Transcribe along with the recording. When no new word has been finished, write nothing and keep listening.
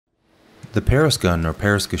The Paris gun, or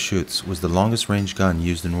Paris-Geschütz, was the longest-range gun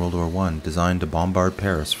used in World War I, designed to bombard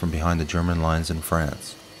Paris from behind the German lines in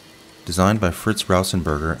France. Designed by Fritz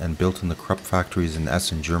Rausenberger and built in the Krupp factories in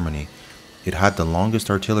Essen, Germany, it had the longest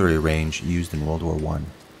artillery range used in World War I.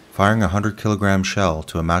 Firing a 100-kilogram shell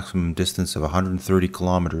to a maximum distance of 130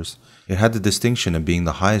 kilometers, it had the distinction of being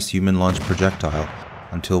the highest human-launched projectile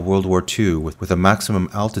until World War II with a maximum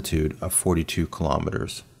altitude of 42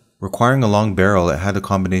 kilometers. Requiring a long barrel, it had a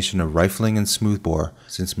combination of rifling and smoothbore,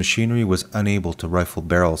 since machinery was unable to rifle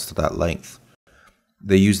barrels to that length.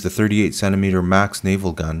 They used the 38cm max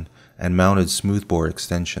naval gun and mounted smoothbore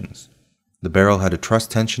extensions. The barrel had a truss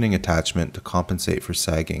tensioning attachment to compensate for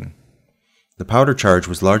sagging. The powder charge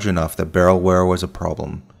was large enough that barrel wear was a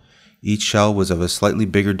problem. Each shell was of a slightly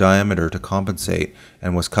bigger diameter to compensate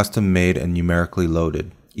and was custom made and numerically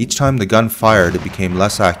loaded. Each time the gun fired, it became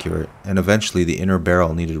less accurate, and eventually the inner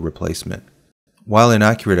barrel needed replacement. While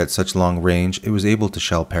inaccurate at such long range, it was able to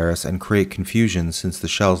shell Paris and create confusion since the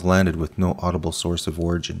shells landed with no audible source of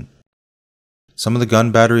origin. Some of the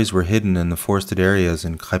gun batteries were hidden in the forested areas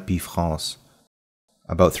in Crépy, France.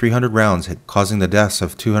 About 300 rounds hit, causing the deaths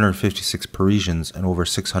of 256 Parisians and over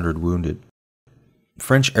 600 wounded.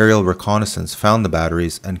 French aerial reconnaissance found the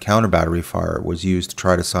batteries, and counter-battery fire was used to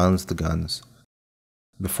try to silence the guns.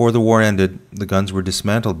 Before the war ended, the guns were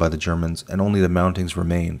dismantled by the Germans and only the mountings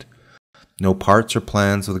remained. No parts or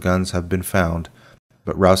plans of the guns have been found,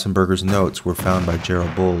 but Rausenberger's notes were found by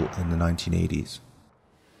Gerald Bull in the 1980s.